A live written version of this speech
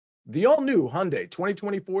The all-new Hyundai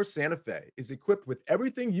 2024 Santa Fe is equipped with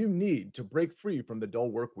everything you need to break free from the dull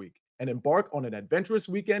work week and embark on an adventurous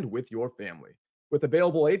weekend with your family. With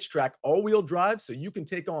available H-Track all-wheel drive so you can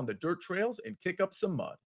take on the dirt trails and kick up some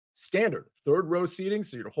mud. Standard third-row seating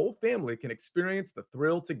so your whole family can experience the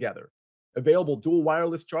thrill together. Available dual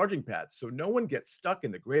wireless charging pads so no one gets stuck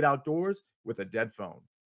in the great outdoors with a dead phone.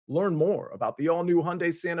 Learn more about the all-new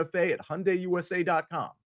Hyundai Santa Fe at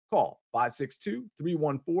HyundaiUSA.com. Call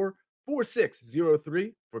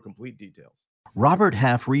 562-314-4603 for complete details. Robert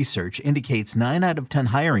Half research indicates 9 out of 10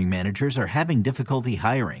 hiring managers are having difficulty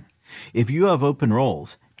hiring. If you have open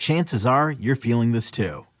roles, chances are you're feeling this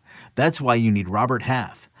too. That's why you need Robert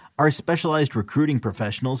Half. Our specialized recruiting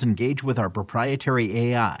professionals engage with our proprietary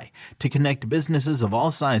AI to connect businesses of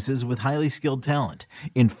all sizes with highly skilled talent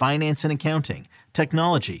in finance and accounting,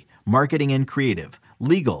 technology, marketing and creative,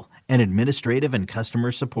 legal, and administrative and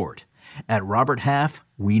customer support. At Robert Half,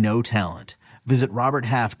 we know talent. Visit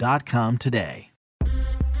roberthalf.com today.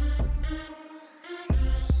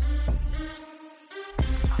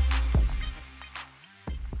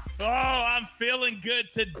 Oh, I'm feeling good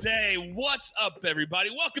today. What's up, everybody?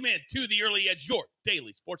 Welcome in to the Early Edge, your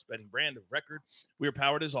daily sports betting brand of record. We are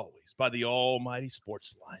powered, as always, by the almighty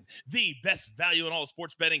Sports Line, the best value in all of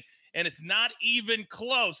sports betting, and it's not even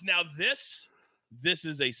close. Now, this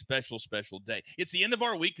is a special day. It's the end of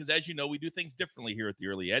our week because, as you know, we do things differently here at the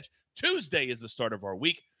Early Edge. Tuesday is the start of our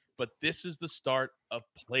week, but this is the start of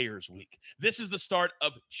Players Week. This is the start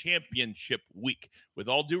of Championship Week. With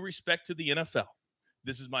all due respect to the NFL,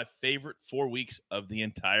 this is my favorite 4 weeks of the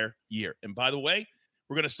entire year. And by the way,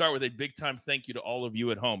 we're going to start with a big-time thank you to all of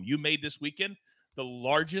you at home. You made this weekend the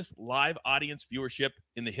largest live audience viewership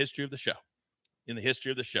in the history of the show.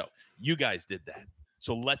 You guys did that.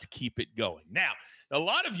 So let's keep it going. Now, a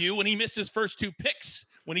lot of you, when he missed his first 2 picks,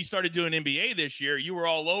 when he started doing NBA this year, you were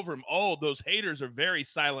all over him. Oh, those haters are very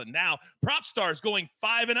silent now. Prop Stars going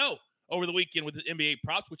 5-0 over the weekend with the NBA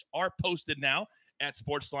props, which are posted now at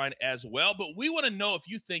Sportsline as well. But we want to know if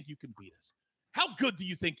you think you can beat us. How good do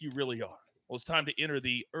you think you really are? Well, it's time to enter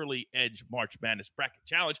the Early Edge March Madness Bracket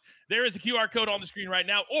Challenge. There is a QR code on the screen right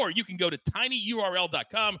now, or you can go to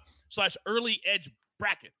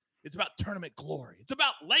tinyurl.com/earlyedgebracket. It's about tournament glory. It's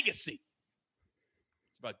about legacy.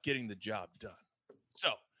 It's about getting the job done.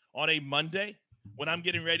 So on a Monday, when I'm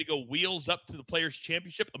getting ready to go wheels up to the Players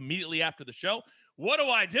Championship immediately after the show, what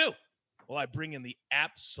do? Well, I bring in the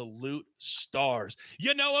absolute stars.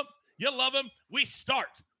 You know them. You love them. We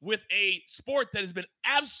start with a sport that has been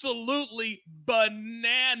absolutely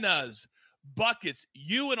bananas. Buckets,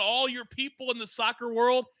 you and all your people in the soccer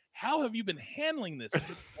world, how have you been handling this this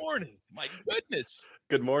morning? My goodness.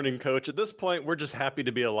 Good morning, Coach. At this point, we're just happy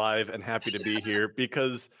to be alive and happy to be here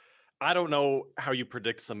because I don't know how you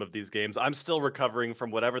predict some of these games. I'm still recovering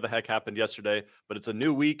from whatever the heck happened yesterday, but it's a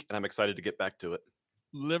new week, and I'm excited to get back to it.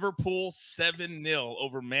 Liverpool 7-0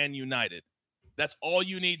 over Man United. That's all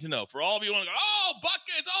you need to know. For all of you who want to go, oh,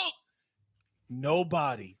 buckets, oh.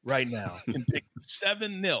 Nobody right now can pick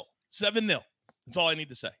 7-0. 7-0. That's all I need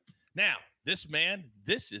to say. Now, this man,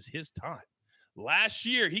 this is his time. Last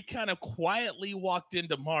year, he kind of quietly walked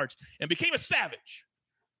into March and became a savage.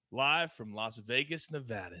 Live from Las Vegas,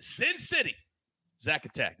 Nevada, Sin City, Zach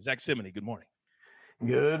Attack. Zach Simony, good morning.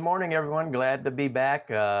 Good morning, everyone. Glad to be back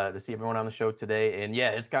to see everyone on the show today. And yeah,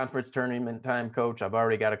 it's conference tournament time, Coach. I've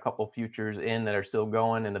already got a couple futures in that are still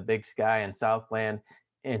going in the Big Sky and Southland.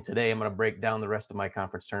 And today I'm going to break down the rest of my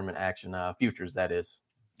conference tournament action, futures, that is.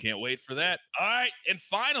 Can't wait for that. All right. And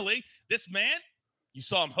finally, this man, you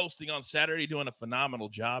saw him hosting on Saturday, doing a phenomenal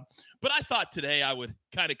job. But I thought today I would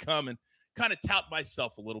kind of come and kind of tout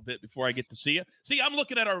myself a little bit before I get to see you. See, I'm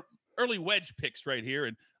looking at our early wedge picks right here,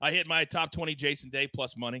 and I hit my top 20, Jason Day,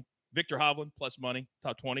 plus money. Victor Hovland, plus money,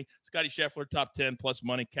 top 20. Scotty Scheffler, top 10, plus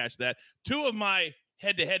money, cashed that. 2 of my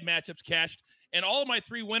head-to-head matchups cashed, and all of my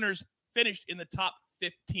 3 winners finished in the top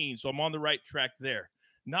 15, so I'm on the right track there.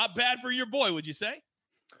 Not bad for your boy, would you say?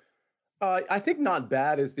 I think not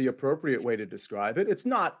bad is the appropriate way to describe it. It's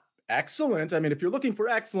not excellent. I mean, if you're looking for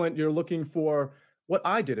excellent, you're looking for what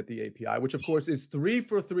I did at the API, which of course is 3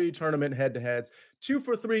 for 3 tournament head-to-heads, 2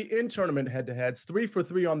 for 3 in tournament head-to-heads, 3 for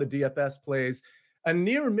 3 on the DFS plays, a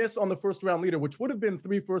near miss on the first round leader, which would have been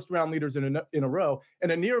 3 first round leaders in a row,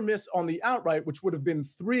 and a near miss on the outright, which would have been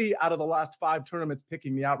 3 out of the last 5 tournaments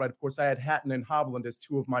picking the outright. Of course, I had Hatton and Hovland as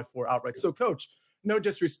 2 of my 4 outrights. So, Coach, no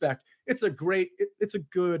disrespect. It's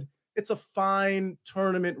a fine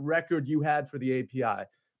tournament record you had for the API,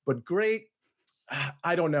 but great.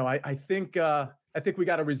 I don't know. I think we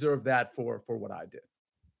got to reserve that for what I did.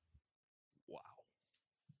 Wow.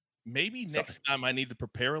 maybe next time I need to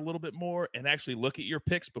prepare a little bit more and actually look at your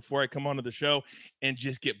picks before I come onto the show and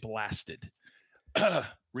just get blasted.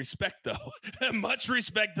 Respect, though. Much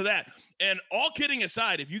respect to that. And all kidding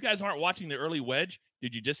aside, if you guys aren't watching the early wedge,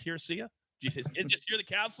 did you just hear Sia? Did you just hear the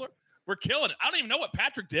counselor? We're killing it. I don't even know what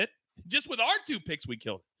Patrick did. Just with our 2 picks, we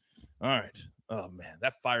killed it. All right. Oh, man,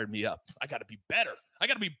 that fired me up. I got to be better. I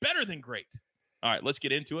got to be better than great. All right, let's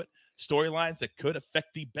get into it. Storylines that could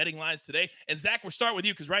affect the betting lines today. And, Zach, we'll start with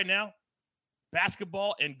you because right now,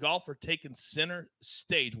 basketball and golf are taking center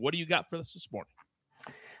stage. What do you got for us this morning?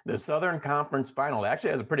 The Southern Conference Final actually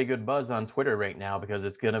has a pretty good buzz on Twitter right now because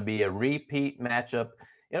it's going to be a repeat matchup.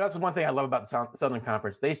 That's one thing I love about the Southern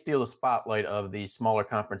Conference. They steal the spotlight of the smaller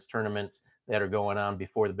conference tournaments that are going on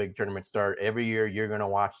before the big tournaments start. Every year, you're going to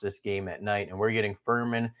watch this game at night, and we're getting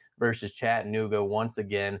Furman versus Chattanooga once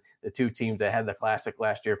again, the 2 teams that had the Classic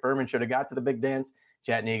last year. Furman should have got to the big dance.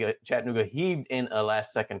 Chattanooga heaved in a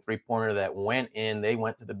last-second three-pointer that went in. They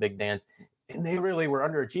went to the big dance, and they really were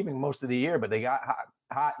underachieving most of the year, but they got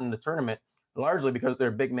hot in the tournament, largely because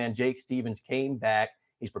their big man, Jake Stevens, came back.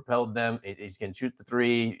 He's propelled them. He's going to shoot the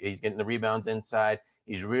 3. He's getting the rebounds inside.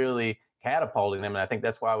 He's really catapulting them. And I think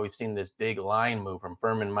that's why we've seen this big line move from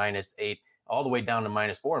Furman -8 all the way down to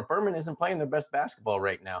 -4. And Furman isn't playing their best basketball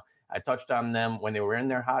right now. I touched on them when they were in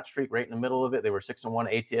their hot streak right in the middle of it. They were 6-1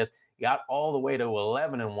 ATS, got all the way to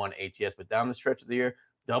 11-1 ATS. But down the stretch of the year,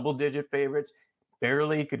 double-digit favorites,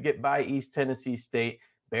 barely could get by East Tennessee State,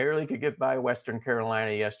 barely could get by Western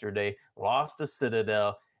Carolina yesterday, lost to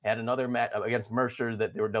Citadel, had another match against Mercer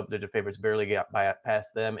that they were double-digit favorites, barely got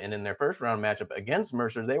past them. And in their first-round matchup against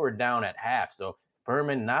Mercer, they were down at half. So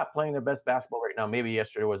Furman not playing their best basketball right now. Maybe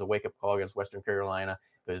yesterday was a wake-up call against Western Carolina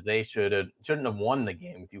because they shouldn't have won the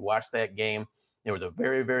game. If you watch that game, there was a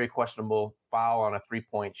very, very questionable foul on a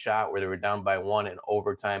three-point shot where they were down by 1 in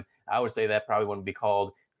overtime. I would say that probably wouldn't be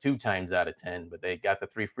called 2 times out of 10, but they got the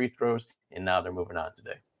 3 free throws, and now they're moving on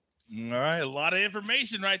today. All right, a lot of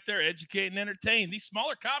information right there. Educate and entertain. These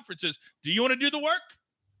smaller conferences, do you want to do the work?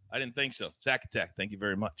 I didn't think so. Zach Attack, thank you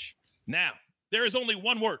very much. Now, there is only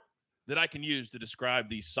one word that I can use to describe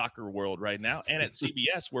the soccer world right now. And at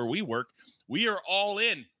CBS, where we work, we are all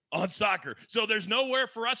in on soccer. So there's nowhere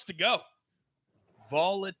for us to go.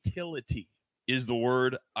 Volatility is the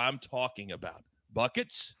word I'm talking about.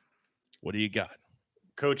 Buckets, what do you got?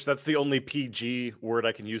 Coach, that's the only PG word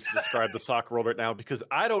I can use to describe the soccer world right now because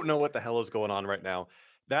I don't know what the hell is going on right now.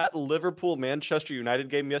 That Liverpool-Manchester United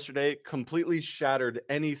game yesterday completely shattered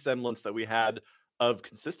any semblance that we had of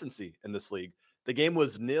consistency in this league. The game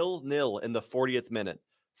was 0-0 in the 40th minute.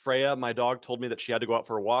 Freya, my dog, told me that she had to go out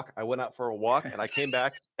for a walk. I went out for a walk, and I came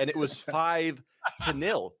back, and it was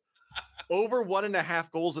 5-0. Over 1.5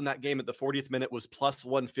 goals in that game at the 40th minute was plus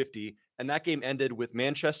 150, and that game ended with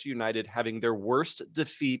Manchester United having their worst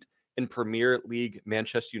defeat in Premier League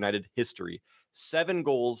Manchester United history. 7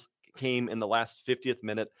 goals came in the last 50th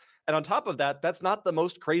minute, and on top of that, that's not the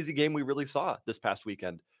most crazy game we really saw this past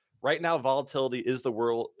weekend. Right now, volatility is the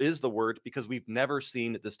word because we've never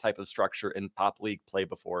seen this type of structure in top league play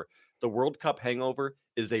before. The World Cup hangover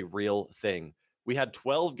is a real thing. We had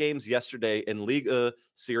 12 games yesterday in Liga,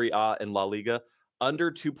 Serie A, and La Liga. Under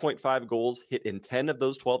 2.5 goals hit in 10 of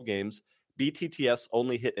those 12 games. BTTS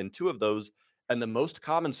only hit in 2 of those. And the most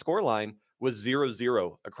common scoreline was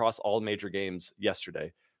 0-0 across all major games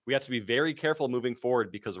yesterday. We have to be very careful moving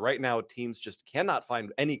forward because right now teams just cannot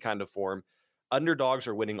find any kind of form. Underdogs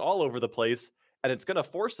are winning all over the place. And it's going to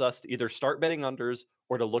force us to either start betting unders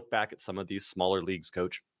or to look back at some of these smaller leagues,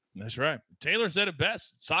 Coach. That's right. Taylor said it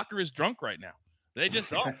best. Soccer is drunk right now. They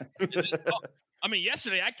just are. I mean,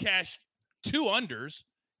 yesterday I cashed 2 unders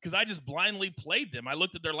because I just blindly played them. I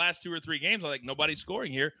looked at their last 2 or 3 games. I'm like, nobody's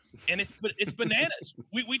scoring here. And it's bananas.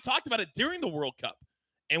 We talked about it during the World Cup,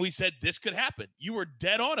 and we said this could happen. You were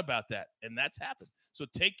dead on about that, and that's happened. So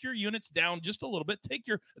take your units down just a little bit. Take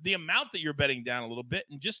the amount that you're betting down a little bit,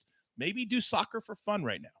 and just maybe do soccer for fun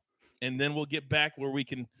right now. And then we'll get back where we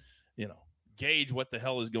can, gauge what the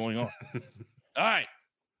hell is going on. All right.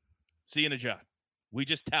 See you in a job. We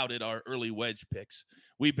just touted our early wedge picks.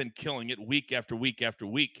 We've been killing it week after week after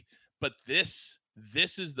week. But this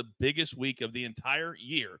is the biggest week of the entire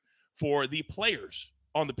year for the players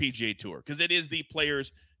on the PGA Tour because it is the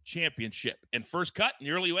Players Championship. And first cut in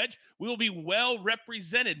the early wedge, we will be well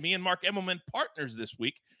represented. Me and Mark Emmelman partners this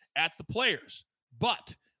week at the Players.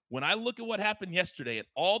 But when I look at what happened yesterday and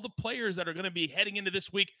all the players that are going to be heading into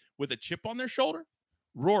this week with a chip on their shoulder,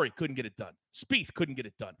 Rory couldn't get it done. Spieth couldn't get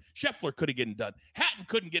it done. Scheffler couldn't get it done. Hatton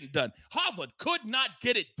couldn't get it done. Hovland could not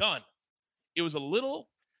get it done. It was a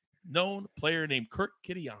little-known player named Kurt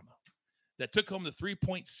Kitayama that took home the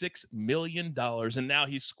 $3.6 million, and now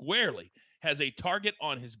he squarely has a target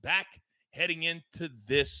on his back heading into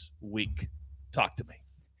this week. Talk to me.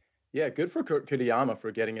 Yeah, good for Kurt Kitayama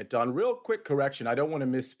for getting it done. Real quick correction. I don't want to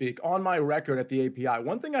misspeak. On my record at the API,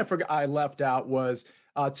 one thing I left out was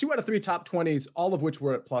 2 out of 3 top 20s, all of which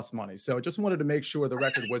were at plus money. So just wanted to make sure the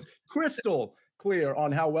record was crystal clear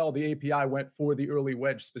on how well the API went for the early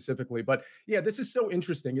wedge specifically. But yeah, this is so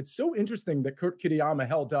interesting. It's so interesting that Kurt Kitayama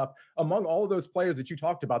held up among all of those players that you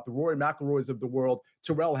talked about, the Rory McIlroys of the world,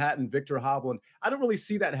 Tyrrell Hatton, Victor Hovland. I don't really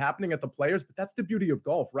see that happening at the Players, but that's the beauty of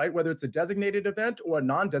golf, right? Whether it's a designated event or a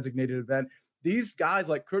non-designated event, these guys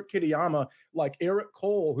like Kurt Kitayama, like Eric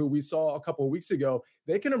Cole, who we saw a couple of weeks ago,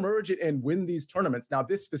 they can emerge and win these tournaments. Now,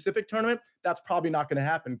 this specific tournament, that's probably not going to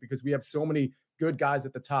happen because we have so many good guys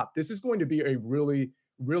at the top. This is going to be a really,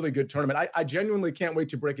 really good tournament. I genuinely can't wait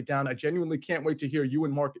to break it down. I genuinely can't wait to hear you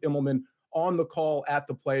and Mark Immelman on the call at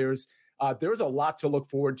the Players. There's a lot to look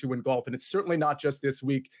forward to in golf, and it's certainly not just this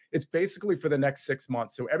week. It's basically for the next 6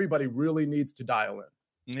 months. So everybody really needs to dial in.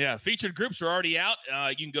 Yeah, featured groups are already out.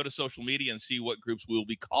 You can go to social media and see what groups we will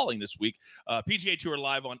be calling this week. PGA Tour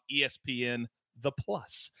Live on ESPN The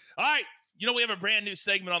Plus. All right, we have a brand new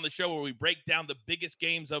segment on the show where we break down the biggest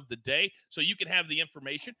games of the day so you can have the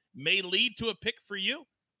information. May lead to a pick for you,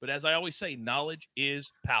 but as I always say, knowledge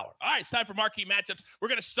is power. All right, it's time for marquee matchups. We're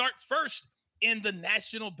going to start first in the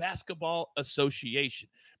National Basketball Association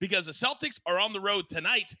because the Celtics are on the road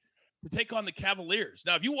tonight to take on the Cavaliers.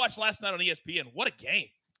 Now, if you watched last night on ESPN, what a game.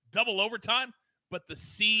 Double overtime, but the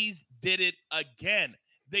C's did it again.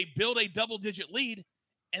 They built a double-digit lead,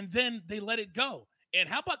 and then they let it go. And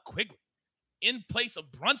how about Quigley in place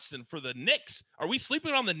of Brunson for the Knicks? Are we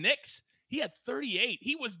sleeping on the Knicks? He had 38.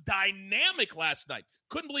 He was dynamic last night.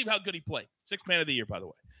 Couldn't believe how good he played. 6th man of the year, by the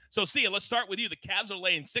way. So, Sia, let's start with you. The Cavs are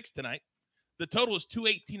laying 6 tonight. The total is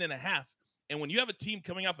 218.5. And when you have a team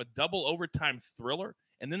coming off a double overtime thriller,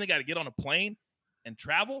 and then they got to get on a plane and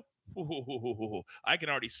travel, I can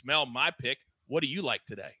already smell my pick. What do you like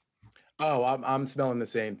today? Oh, I'm smelling the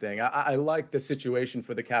same thing. I like the situation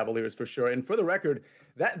for the Cavaliers for sure. And for the record,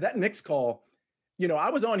 that Knicks call,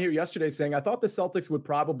 I was on here yesterday saying I thought the Celtics would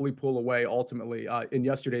probably pull away ultimately in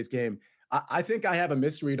yesterday's game. I think I have a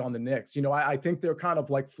misread on the Knicks. I think they're kind of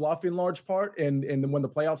like fluff in large part. And then when the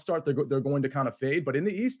playoffs start, they're going to kind of fade. But in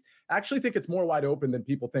the East, I actually think it's more wide open than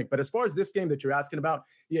people think. But as far as this game that you're asking about,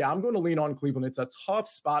 yeah, I'm going to lean on Cleveland. It's a tough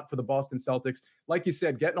spot for the Boston Celtics. Like you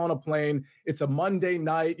said, getting on a plane, it's a Monday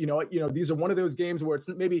night. These are one of those games where it's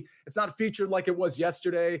not featured like it was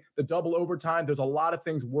yesterday, the double overtime. There's a lot of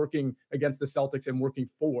things working against the Celtics and working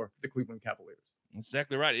for the Cleveland Cavaliers.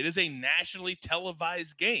 Exactly right. It is a nationally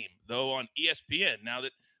televised game, though, on ESPN. Now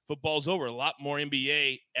that football's over, a lot more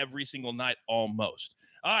NBA every single night almost.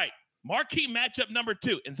 All right, marquee matchup number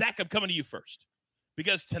 2. And, Zach, I'm coming to you first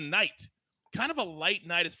because tonight, kind of a light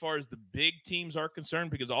night as far as the big teams are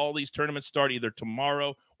concerned because all these tournaments start either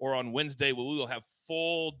tomorrow or on Wednesday where we will have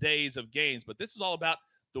full days of games. But this is all about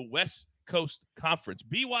the West Coast Conference.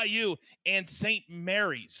 BYU and St.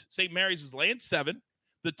 Mary's. St. Mary's is laying 7.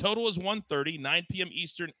 The total is 130. 9 p.m.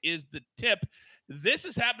 Eastern is the tip. This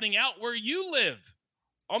is happening out where you live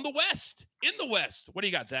on the West, in the West. What do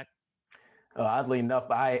you got, Zach? Oddly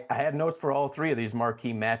enough, I had notes for all 3 of these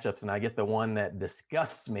marquee matchups, and I get the one that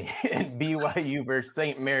disgusts me in BYU versus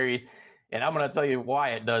St. Mary's. And I'm going to tell you why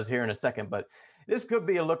it does here in a second. But this could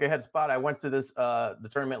be a look-ahead spot. I went to the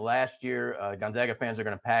tournament last year. Gonzaga fans are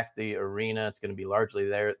going to pack the arena. It's going to be largely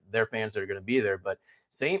their fans that are going to be there. But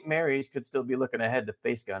St. Mary's could still be looking ahead to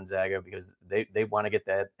face Gonzaga because they want to get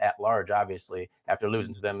that at large, obviously, after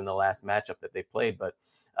losing to them in the last matchup that they played. But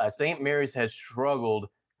St. Mary's has struggled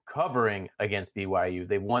covering against BYU.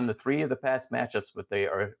 They've won the 3 of the past matchups, but they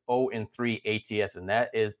are 0-3 ATS, and that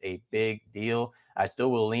is a big deal. I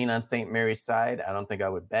still will lean on St. Mary's side. I don't think I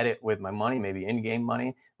would bet it with my money, maybe in-game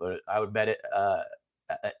money, but I would bet it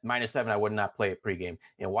at -7. I would not play it pregame.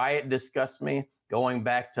 And why it disgusts me, going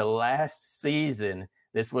back to last season,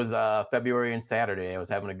 this was February and Saturday. I was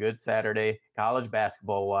having a good Saturday, college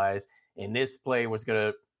basketball-wise, and this play was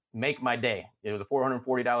going to make my day. It was a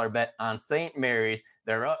 $440 bet on St. Mary's.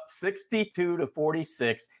 They're up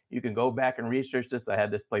 62-46. You can go back and research this. I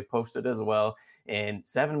had this play posted as well. And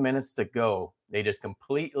 7 minutes to go, they just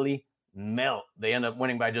completely melt. They end up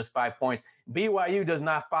winning by just 5 points. BYU does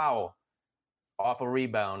not foul off a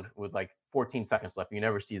rebound with like 14 seconds left. You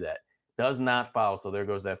never see that. Does not foul. So there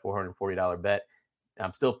goes that $440 bet.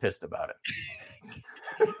 I'm still pissed about it.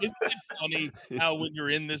 Isn't it funny how when you're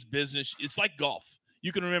in this business, it's like golf.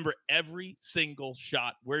 You can remember every single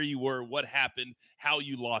shot, where you were, what happened, how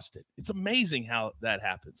you lost it. It's amazing how that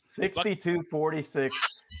happens. 62-46.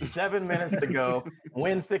 7 minutes to go.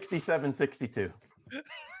 Win 67-62.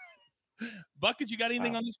 Bucket, you got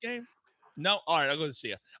anything on this game? No? All right, I'll go to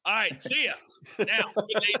Sia. All right, Sia. Now, when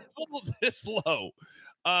they double this low,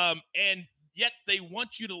 and yet they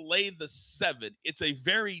want you to lay the 7, it's a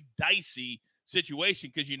very dicey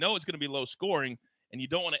situation because you know it's going to be low scoring, and you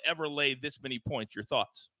don't want to ever lay this many points. Your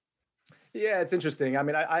thoughts? Yeah, it's interesting. I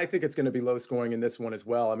mean, I think it's going to be low scoring in this one as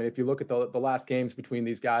well. I mean, if you look at the last games between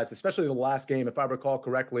these guys, especially the last game, if I recall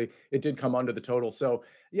correctly, it did come under the total. So,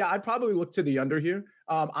 yeah, I'd probably look to the under here.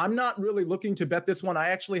 I'm not really looking to bet this one. I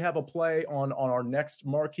actually have a play on our next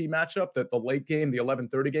marquee matchup, the late game, the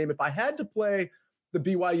 11:30 game. If I had to play the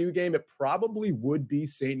BYU game, it probably would be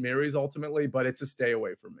St. Mary's ultimately, but it's a stay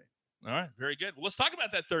away from me. All right, very good. Well, let's talk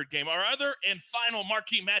about that third game. Our other and final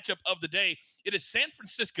marquee matchup of the day, it is San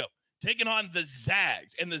Francisco taking on the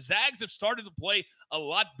Zags. And the Zags have started to play a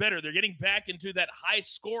lot better. They're getting back into that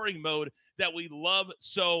high-scoring mode that we love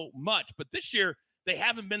so much. But this year, they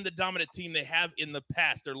haven't been the dominant team they have in the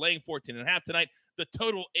past. They're laying 14.5 tonight. The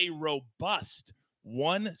total, a robust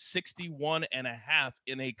 161.5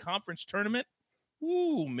 in a conference tournament.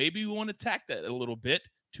 Ooh, maybe we want to attack that a little bit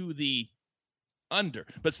to the under.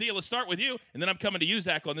 But see, let's start with you, and then I'm coming to you,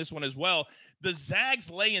 Zach, on this one as well. The Zags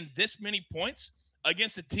laying this many points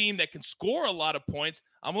against a team that can score a lot of points.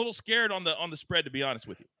 I'm a little scared on the spread, to be honest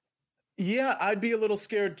with you. Yeah, I'd be a little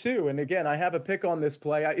scared too. And again, I have a pick on this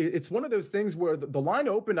play. It's one of those things where the line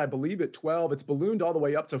opened, I believe, at 12. It's ballooned all the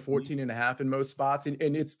way up to 14.5 in most spots. And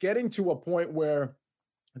it's getting to a point where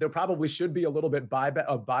there probably should be a little bit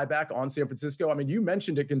buyback on San Francisco. I mean, you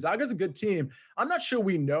mentioned it. Gonzaga's a good team. I'm not sure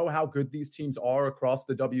we know how good these teams are across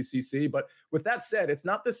the WCC, but with that said, it's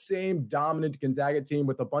not the same dominant Gonzaga team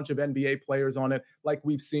with a bunch of NBA players on it like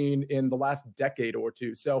we've seen in the last decade or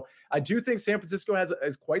two. So I do think San Francisco has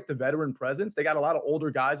quite the veteran presence. They got a lot of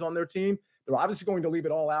older guys on their team. They're obviously going to leave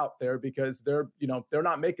it all out there because they're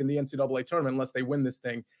not making the NCAA tournament unless they win this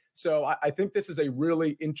thing. So I think this is a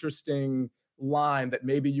really interesting line that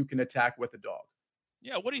maybe you can attack with a dog.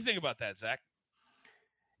 Yeah, what do you think about that, Zach?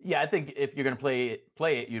 Yeah, I think if you're going to play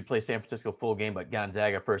it, you'd play San Francisco full game, but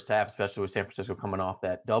Gonzaga first half, especially with San Francisco coming off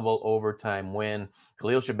that double overtime win.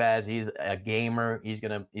 Khalil Shabazz, he's a gamer. He's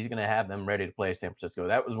gonna have them ready to play San Francisco.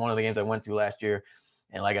 That was one of the games I went to last year,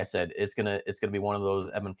 and like I said, it's gonna be one of those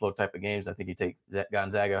ebb and flow type of games. I think you take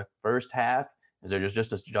Gonzaga first half, as they're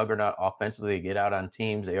just a juggernaut offensively. They get out on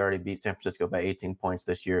teams. They already beat San Francisco by 18 points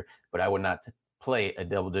this year, but I would not play a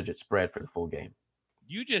double-digit spread for the full game.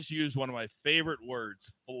 You just used one of my favorite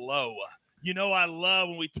words, flow. You know I love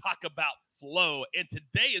when we talk about flow, and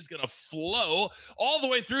today is going to flow all the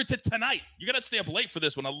way through to tonight. You're going to stay up late for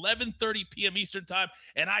this one, 11:30 p.m. Eastern time,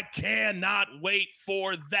 and I cannot wait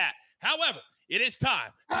for that. However, it is time.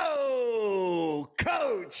 Oh,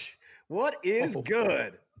 Coach, what is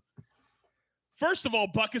good? First of all,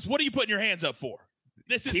 Buckets, what are you putting your hands up for?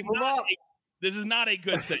 This is not a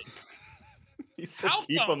good thing. He said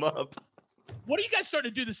keep them up. What are you guys starting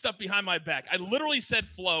to do this stuff behind my back? I literally said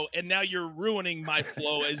flow, and now you're ruining my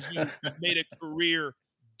flow as you made a career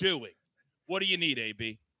doing. What do you need,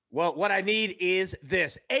 AB? Well, what I need is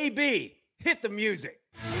this. AB, hit the music.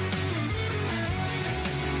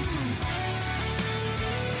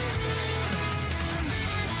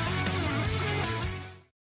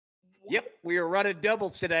 Yep, we are running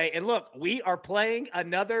doubles today. And look, we are playing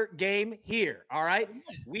another game here, all right?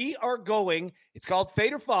 We are going, it's called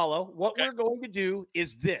Fade or Follow. What we're going to do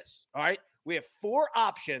is this, all right? We have 4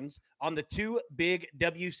 options on the 2 big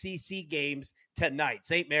WCC games tonight,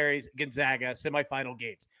 St. Mary's, Gonzaga, semifinal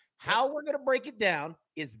games. How we're going to break it down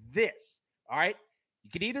is this, all right?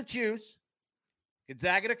 You can either choose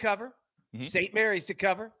Gonzaga to cover, St. Mary's to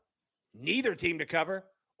cover, neither team to cover,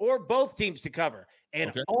 or both teams to cover.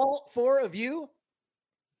 And all 4 of you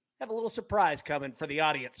have a little surprise coming for the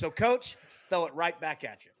audience. So, Coach, throw it right back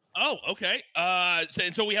at you. Oh, okay.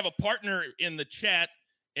 So we have a partner in the chat,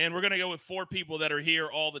 and we're going to go with 4 people that are here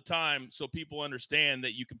all the time so people understand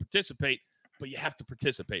that you can participate, but you have to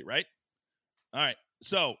participate, right? All right.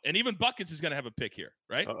 So, and even Buckets is going to have a pick here,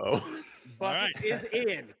 right? Uh-oh. Buckets is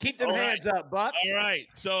in. Keep them hands up, Bucks. All right.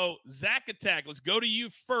 So, Zach Attack, let's go to you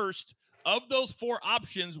first. Of those 4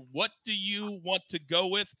 options, what do you want to go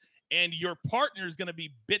with? And your partner is going to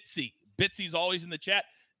be Bitsy. Bitsy's always in the chat.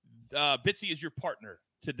 Bitsy is your partner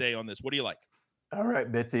today on this. What do you like? All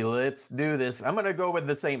right, Bitsy, let's do this. I'm going to go with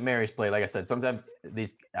the St. Mary's play. Like I said, sometimes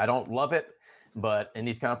I don't love it, but in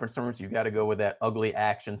these conference tournaments, you got to go with that ugly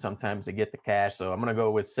action sometimes to get the cash. So I'm going to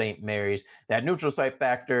go with St. Mary's. That neutral site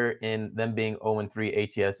factor in them being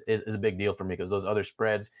 0-3 ATS is a big deal for me because those other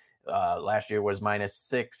spreads last year was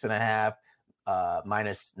 -6.5.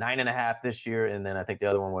 minus 9.5 this year. And then I think the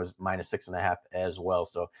other one was minus 6.5 as well.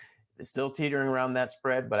 So it's still teetering around that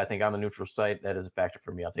spread, but I think on the neutral site, that is a factor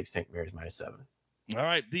for me. I'll take St. Mary's minus 7. All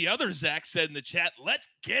right. The other Zach said in the chat, let's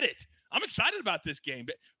get it. I'm excited about this game.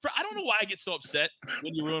 But I don't know why I get so upset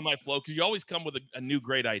when you ruin my flow, because you always come with a new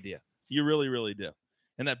great idea. You really, really do.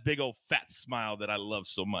 And that big old fat smile that I love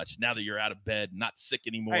so much now that you're out of bed, not sick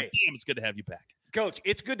anymore. Hey. Damn, it's good to have you back. Coach,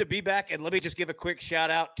 it's good to be back. And let me just give a quick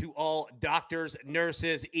shout out to all doctors,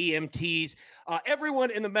 nurses, EMTs,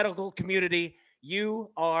 everyone in the medical community.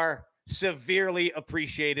 You are severely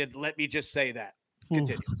appreciated. Let me just say that.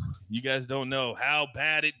 Continue. You guys don't know how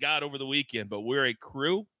bad it got over the weekend, but we're a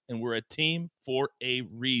crew and we're a team for a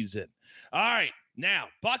reason. All right, now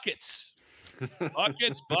buckets.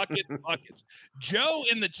 Buckets. Joe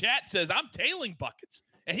in the chat says, I'm tailing buckets.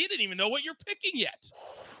 And he didn't even know what you're picking yet.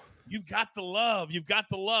 You've got the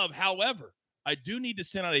love. However, I do need to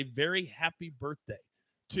send out a very happy birthday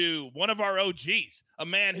to one of our OGs, a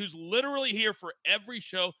man who's literally here for every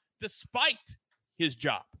show despite his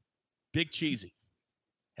job. Big Cheesy.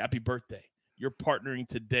 Happy birthday. You're partnering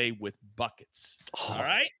today with Buckets. All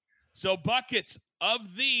right? So, Buckets,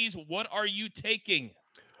 of these, what are you taking?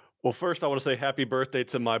 Well, first, I want to say happy birthday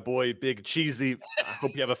to my boy, Big Cheesy. I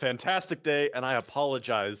hope you have a fantastic day, and I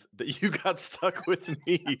apologize that you got stuck with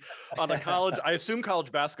me on a college. I assume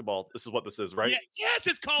college basketball. This is what this is, right? Yeah, yes,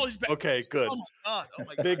 it's college basketball. Okay, good. Oh,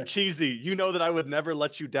 my God. Big Cheesy, you know that I would never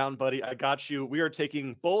let you down, buddy. I got you. We are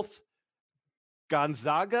taking both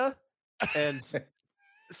Gonzaga and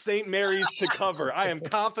St. Mary's to cover. I am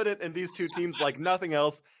confident in these two teams like nothing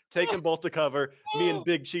else. Take them both to cover. Me and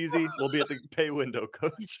Big Cheesy will be at the pay window,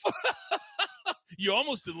 Coach. You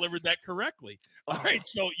almost delivered that correctly. All right,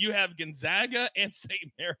 so you have Gonzaga and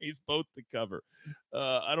St. Mary's both to cover.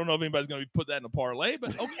 I don't know if anybody's going to put that in a parlay,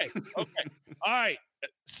 but okay. All right,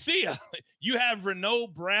 see ya. You have Renaud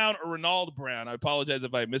Brown or Ronald Brown. I apologize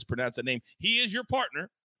if I mispronounced that name. He is your partner.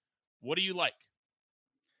 What do you like?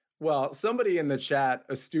 Well, somebody in the chat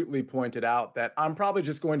astutely pointed out that I'm probably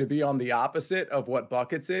just going to be on the opposite of what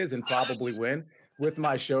Buckets is and probably win with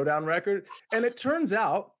my showdown record. And it turns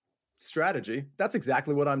out, strategy, that's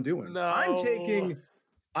exactly what I'm doing. No.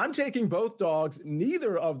 I'm taking both dogs,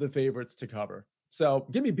 neither of the favorites to cover. So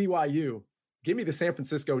give me BYU, give me the San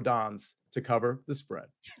Francisco Dons to cover the spread.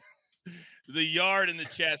 The Yard in the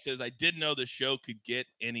chat says, I didn't know the show could get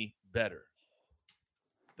any better.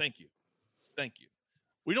 Thank you.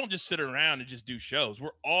 We don't just sit around and just do shows.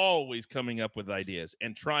 We're always coming up with ideas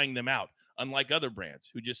and trying them out, unlike other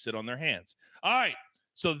brands who just sit on their hands. All right,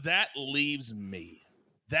 so that leaves me.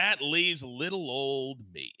 That leaves little old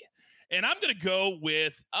me. And I'm going to go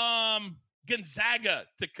with Gonzaga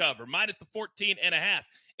to cover, minus the 14.5.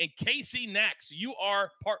 And Casey next. You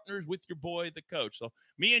are partners with your boy, the coach. So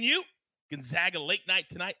me and you, Gonzaga late night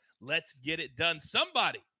tonight. Let's get it done.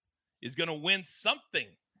 Somebody is going to win something.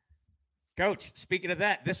 Coach, speaking of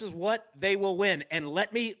that, this is what they will win. And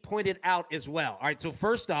let me point it out as well. All right, so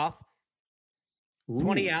first off,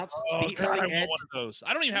 20 ounce. Oh, God, I want one of those.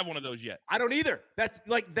 I don't even have one of those yet. I don't either. That's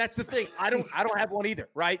the thing. I don't have one either,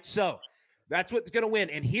 right? So that's what's going to win.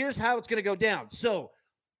 And here's how it's going to go down. So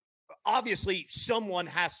obviously someone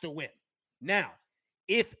has to win. Now,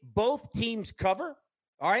 if both teams cover,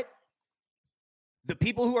 all right, the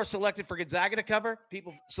people who are selected for Gonzaga to cover,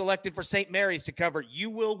 people selected for St. Mary's to cover,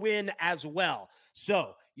 you will win as well.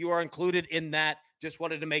 So you are included in that. Just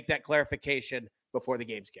wanted to make that clarification before the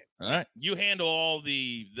games came. All right. You handle all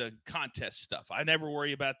the contest stuff. I never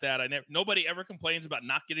worry about that. Nobody ever complains about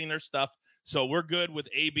not getting their stuff. So we're good with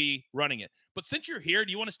AB running it. But since you're here,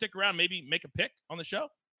 do you want to stick around, maybe make a pick on the show?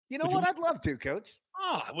 You know what? I'd love to, Coach.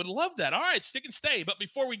 Oh, I would love that. All right, stick and stay. But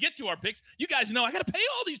before we get to our picks, you guys know I got to pay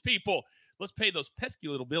all these people. Let's pay those pesky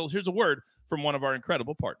little bills. Here's a word from one of our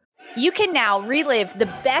incredible partners. You can now relive the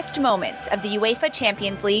best moments of the UEFA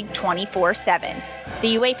Champions League 24/7.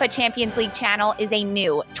 The UEFA Champions League channel is a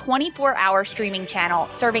new 24-hour streaming channel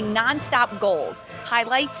serving nonstop goals,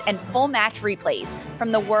 highlights, and full match replays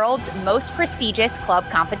from the world's most prestigious club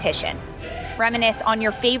competition. Reminisce on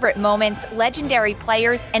your favorite moments, legendary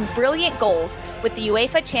players, and brilliant goals with the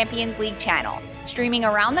UEFA Champions League channel, streaming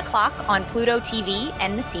around the clock on Pluto TV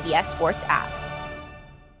and the CBS Sports app.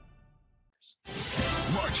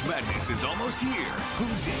 March Madness is almost here.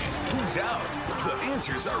 Who's in? Who's out? The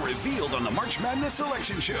answers are revealed on the March Madness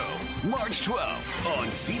Selection Show, March 12th on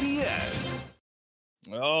CBS.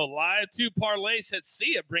 Oh, Live 2 Parlay says,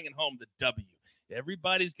 see ya, bringing home the W.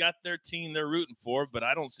 Everybody's got their team they're rooting for, but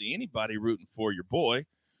I don't see anybody rooting for your boy.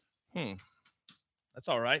 That's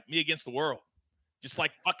all right. Me against the world. Just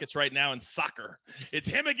like Buckets right now in soccer. It's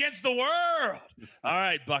him against the world. All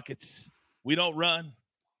right, Buckets. We don't run.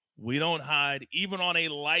 We don't hide. Even on a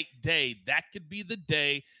light day, that could be the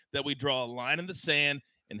day that we draw a line in the sand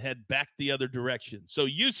and head back the other direction. So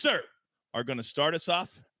you, sir, are going to start us off.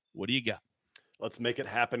 What do you got? Let's make it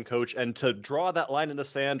happen, Coach. And to draw that line in the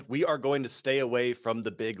sand, we are going to stay away from the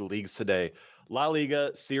big leagues today. La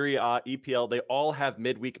Liga, Serie A, EPL, they all have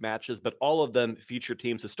midweek matches, but all of them feature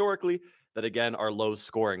teams historically that, again, are low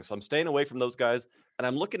scoring. So I'm staying away from those guys, and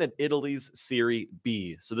I'm looking at Italy's Serie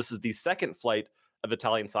B. So this is the second flight of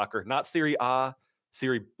Italian soccer, not Serie A,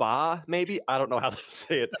 Serie B, maybe? I don't know how to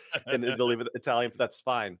say it in Italy with Italian, but that's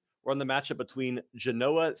fine. We're on the matchup between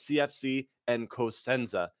Genoa CFC and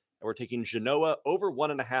Cosenza. And we're taking Genoa over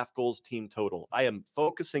 1.5 goals team total. I am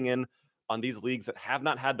focusing in on these leagues that have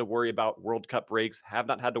not had to worry about World Cup breaks, have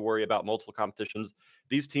not had to worry about multiple competitions.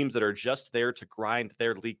 These teams that are just there to grind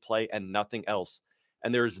their league play and nothing else.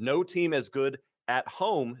 And there is no team as good at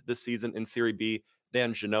home this season in Serie B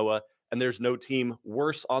than Genoa. And there's no team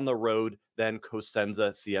worse on the road than Cosenza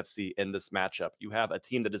CFC in this matchup. You have a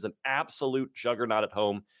team that is an absolute juggernaut at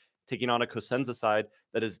home, taking on a Cosenza side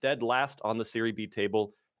that is dead last on the Serie B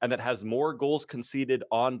table, and that has more goals conceded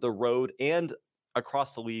on the road and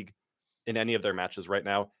across the league in any of their matches right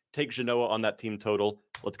now. Take Genoa on that team total.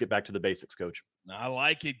 Let's get back to the basics, Coach. I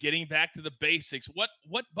like it. Getting back to the basics.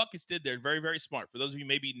 What Buckets did there, very, very smart. For those of you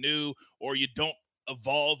maybe new or you don't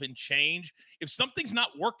evolve and change, if something's not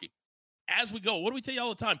working as we go, what do we tell you all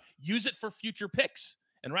the time? Use it for future picks.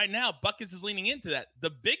 And right now, Buckets is leaning into that.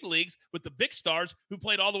 The big leagues with the big stars who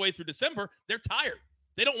played all the way through December, they're tired.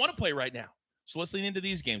 They don't want to play right now. So let's lean into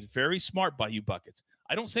these games. Very smart by you, Buckets.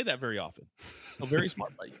 I don't say that very often. So very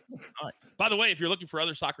smart by you. All right. By the way, if you're looking for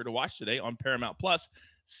other soccer to watch today on Paramount Plus,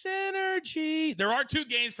 Synergy. There are 2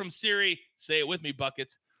 games from Serie. Say it with me,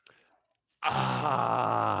 Buckets.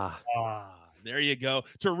 There you go.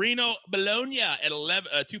 Torino, Bologna at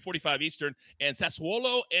 2:45 Eastern, and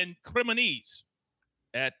Sassuolo and Cremonese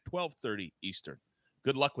at 12:30 Eastern.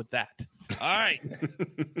 Good luck with that. All right.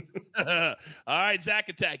 All right, Zach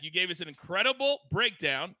Attack. You gave us an incredible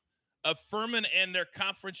breakdown of Furman and their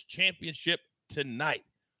conference championship tonight.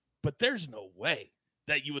 But there's no way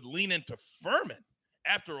that you would lean into Furman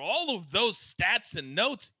after all of those stats and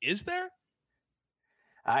notes, is there?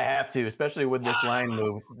 I have to, especially with this line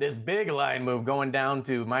move, this big line move going down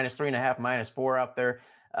to -3.5, -4 out there.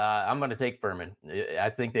 I'm going to take Furman. I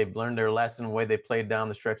think they've learned their lesson, the way they played down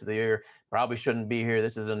the stretch of the year. Probably shouldn't be here.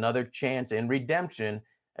 This is another chance in redemption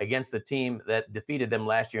against a team that defeated them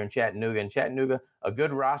last year in Chattanooga. And Chattanooga, a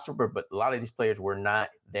good roster, but a lot of these players were not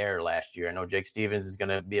there last year. I know Jake Stevens is going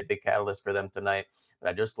to be a big catalyst for them tonight, but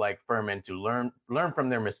I just like Furman to learn from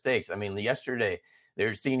their mistakes. I mean, yesterday,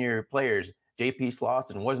 their senior players, J.P.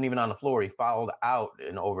 Slauson wasn't even on the floor. He fouled out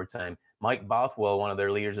in overtime. Mike Bothwell, one of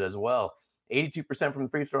their leaders as well. 82% from the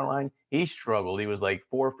free throw line. He struggled. He was like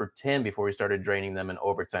 4 for 10 before he started draining them in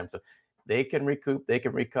overtime. So they can recoup. They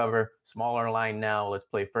can recover. Smaller line now. Let's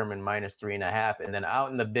play Furman -3.5. And then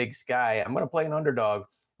out in the big sky, I'm going to play an underdog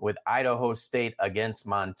with Idaho State against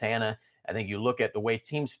Montana. I think you look at the way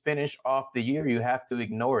teams finish off the year, you have to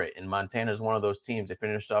ignore it. And Montana is one of those teams that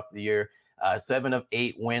finished off the year 7 of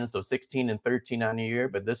 8 wins, so 16-13 on the year.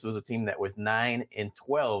 But this was a team that was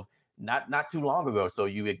 9-12 not too long ago. So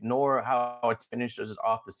you ignore how it finishes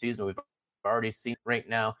off the season. We've already seen right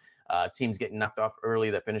now teams getting knocked off early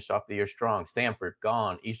that finished off the year strong. Samford,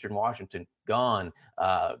 gone. Eastern Washington, gone.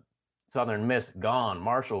 Southern Miss, gone.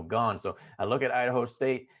 Marshall, gone. So I look at Idaho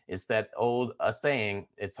State. It's that old saying,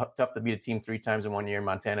 it's tough to beat a team 3 times in 1 year.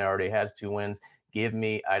 Montana already has 2 wins. Give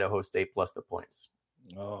me Idaho State plus the points.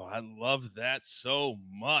 Oh, I love that so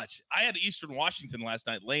much. I had Eastern Washington last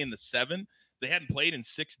night laying the 7. They hadn't played in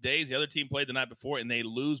 6 days. The other team played the night before, and they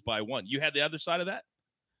lose by 1. You had the other side of that?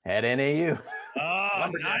 Had NAU.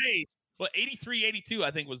 Oh, nice. Well, 83-82,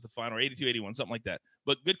 I think, was the final, 82-81, something like that.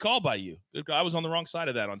 But good call by you. I was on the wrong side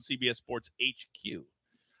of that on CBS Sports HQ,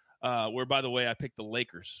 where, by the way, I picked the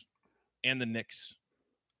Lakers and the Knicks.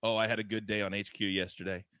 Oh, I had a good day on HQ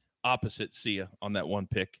yesterday. Opposite Sia on that one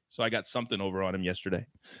pick. So I got something over on him yesterday.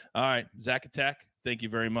 All right, Zach Attack, thank you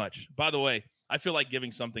very much. By the way, I feel like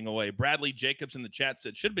giving something away. Bradley Jacobs in the chat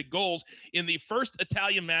said, should be goals in the first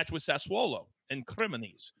Italian match with Sassuolo and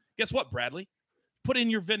Cremonese. Guess what, Bradley? Put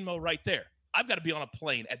in your Venmo right there. I've got to be on a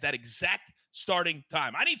plane at that exact starting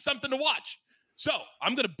time. I need something to watch. So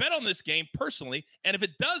I'm going to bet on this game personally, and if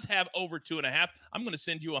it does have over 2.5, I'm going to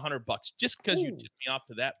send you $100 just because you tipped me off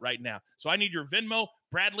to that right now. So I need your Venmo,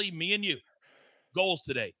 Bradley, me, and you. Goals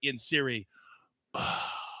today in Serie. All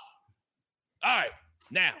right,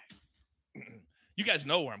 now you guys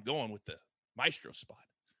know where I'm going with the Maestro spot.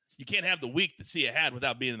 You can't have the week that Sia had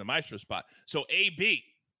without being in the Maestro spot. So AB,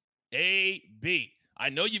 AB, I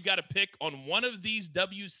know you've got a pick on one of these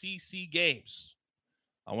WCC games.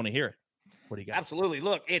 I want to hear it. What do you got? Absolutely.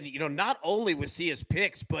 Look, and not only was Sia's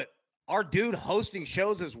picks, but our dude hosting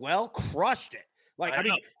shows as well crushed it. Like, I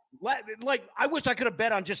mean, I wish I could have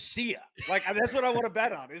bet on just Sia. Like, that's what I want to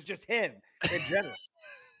bet on. Is just him in general.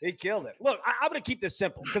 He killed it. Look, I'm going to keep this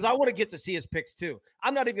simple because I want to get to Sia's picks too.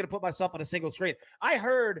 I'm not even going to put myself on a single screen. I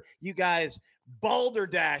heard you guys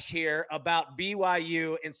balderdash here about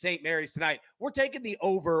BYU and St. Mary's tonight. We're taking the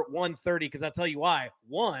over 130 because I'll tell you why.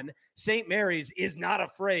 One, St. Mary's is not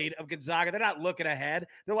afraid of Gonzaga. They're not looking ahead.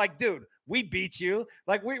 They're like, dude, we beat you.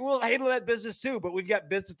 Like, we'll handle that business too, but we've got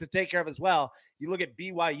business to take care of as well. You look at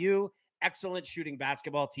BYU, excellent shooting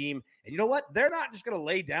basketball team. And you know what? They're not just going to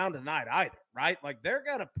lay down tonight either, right? Like, they're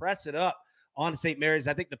going to press it up on St. Mary's.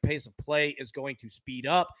 I think the pace of play is going to speed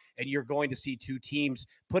up, and you're going to see two teams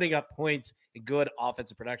putting up points and good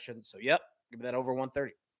offensive production. So, yep, give me that over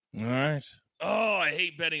 130. All right. Oh, I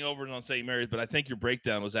hate betting over on St. Mary's, but I think your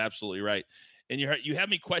breakdown was absolutely right. And you have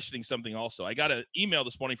me questioning something also. I got an email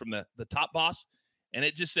this morning from the top boss, and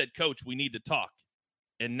it just said, Coach, we need to talk.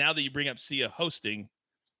 And now that you bring up Sia hosting,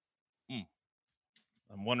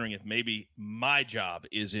 I'm wondering if maybe my job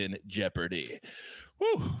is in jeopardy.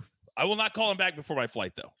 Whew. I will not call him back before my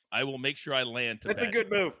flight, though. I will make sure I land to That's bed. a good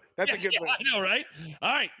move. That's a good move. I know, right?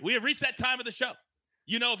 All right. We have reached that time of the show.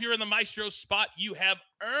 You know, if you're in the Maestro spot, you have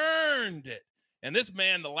earned it. And this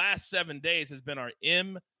man, the last 7 days, has been our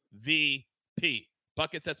MVP.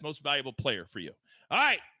 Buckets, that's most valuable player for you. All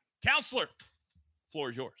right. Counselor, floor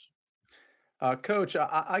is yours. Coach,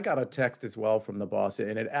 I got a text as well from the boss,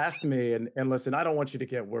 and it asked me, and listen, I don't want you to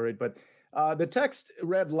get worried, but the text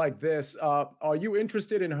read like this: are you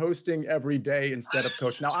interested in hosting every day instead of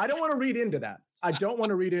Coach? Now, I don't want to read into that. I don't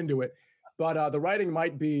want to read into it, but the writing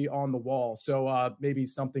might be on the wall, so maybe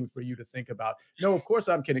something for you to think about. No, of course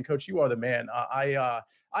I'm kidding, Coach. You are the man.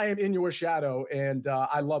 I am in your shadow, and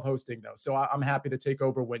I love hosting, though. So I'm happy to take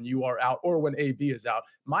over when you are out or when AB is out.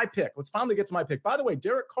 My pick. Let's finally get to my pick. By the way,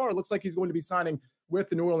 Derek Carr looks like he's going to be signing with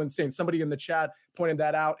the New Orleans Saints. Somebody in the chat pointed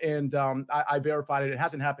that out, and I verified it. It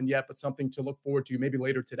hasn't happened yet, but something to look forward to maybe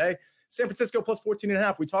later today. San Francisco plus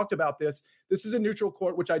 14.5. We talked about this. This is a neutral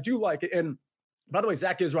court, which I do like. And by the way,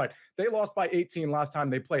 Zach is right. They lost by 18 last time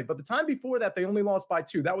they played, but the time before that, they only lost by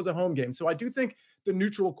 2. That was a home game. So I do think the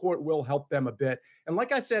neutral court will help them a bit. And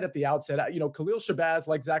like I said at the outset, Khalil Shabazz,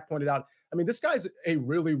 like Zach pointed out, I mean, this guy's a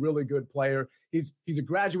really, really good player. He's a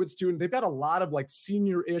graduate student. They've got a lot of like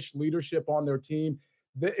senior-ish leadership on their team.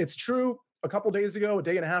 It's true. A couple days ago, a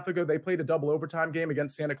day and a half ago, they played a double overtime game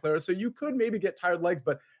against Santa Clara. So you could maybe get tired legs,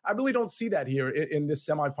 but I really don't see that here in this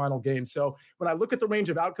semifinal game. So when I look at the range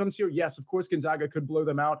of outcomes here, yes, of course, Gonzaga could blow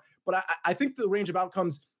them out. But I think the range of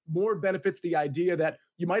outcomes more benefits the idea that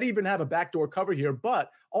you might even have a backdoor cover here, but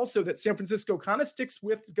also that San Francisco kind of sticks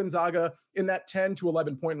with Gonzaga in that 10 to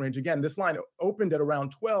 11 point range. Again, this line opened at around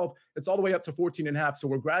 12. It's all the way up to 14.5. So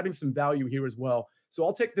we're grabbing some value here as well. So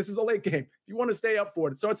I'll take, this is a late game. If you want to stay up for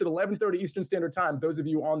it, it starts at 11:30 Eastern Standard Time. Those of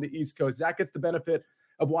you on the East Coast, Zach gets the benefit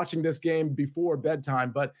of watching this game before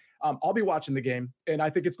bedtime, but I'll be watching the game, and I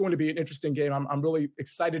think it's going to be an interesting game. I'm really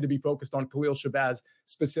excited to be focused on Khalil Shabazz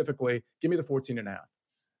specifically. Give me the 14.5.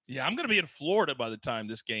 Yeah, I'm going to be in Florida by the time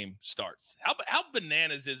this game starts. How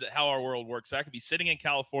bananas is it how our world works? I could be sitting in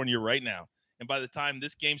California right now, and by the time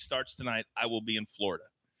this game starts tonight, I will be in Florida.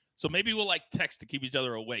 So maybe we'll text to keep each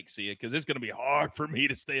other awake, see it, because it's going to be hard for me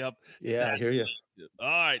to stay up. Yeah, I hear you. All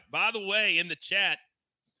right. By the way, in the chat,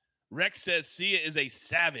 Rex says Sia is a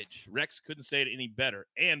savage. Rex couldn't say it any better.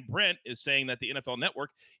 And Brent is saying that the NFL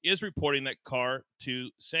Network is reporting that Carr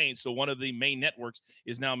to Saints. So one of the main networks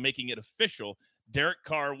is now making it official. Derek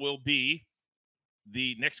Carr will be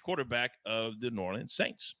the next quarterback of the New Orleans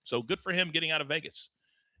Saints. So good for him getting out of Vegas.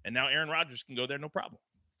 And now Aaron Rodgers can go there, no problem.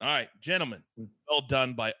 All right, gentlemen, well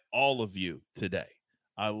done by all of you today.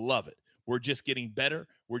 I love it. We're just getting better.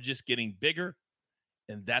 We're just getting bigger.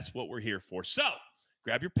 And that's what we're here for. So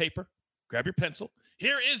grab your paper, grab your pencil.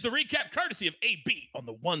 Here is the recap courtesy of AB on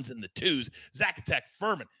the 1s and the 2s. Zach Attack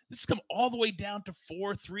Furman. This has come all the way down to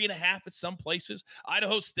 4, 3.5 at some places.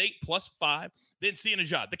 Idaho State +5. Then Sia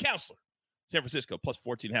Nejad, the counselor. San Francisco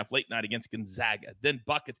 +14.5 late night against Gonzaga. Then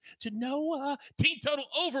Buckets to Noah. Team total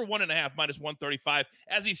over 1.5 -135.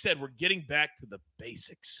 As he said, we're getting back to the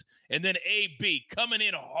basics. And then AB coming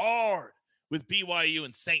in hard with BYU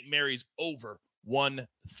and St. Mary's over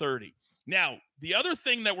 130. Now, the other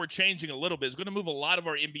thing that we're changing a little bit is going to move a lot of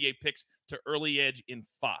our NBA picks to early edge in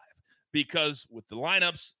 5. Because with the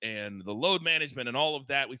lineups and the load management and all of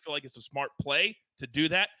that, we feel like it's a smart play to do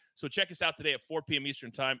that. So check us out today at 4 p.m.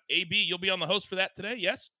 Eastern Time. AB, you'll be on the host for that today,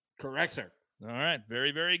 yes? Correct, sir. All right.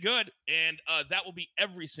 Very, very good. And that will be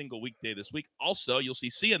every single weekday this week. Also, you'll see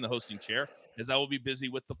Sia in the hosting chair as I will be busy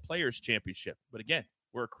with the Players' Championship. But again,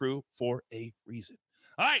 we're a crew for a reason.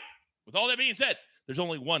 All right. With all that being said, there's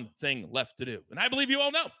only one thing left to do. And I believe you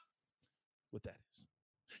all know what that is.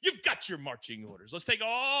 You've got your marching orders. Let's take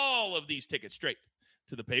all of these tickets straight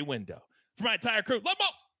to the pay window. For my entire crew, Lumbo,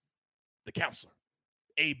 the counselor,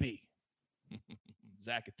 AB,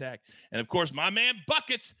 Zach Attack, and of course, my man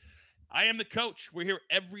Buckets. I am the coach. We're here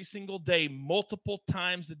every single day, multiple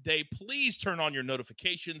times a day. Please turn on your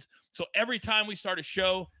notifications so every time we start a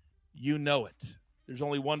show, you know it. There's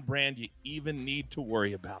only one brand you even need to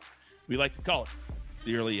worry about. We like to call it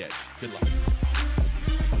the Early Edge. Good luck.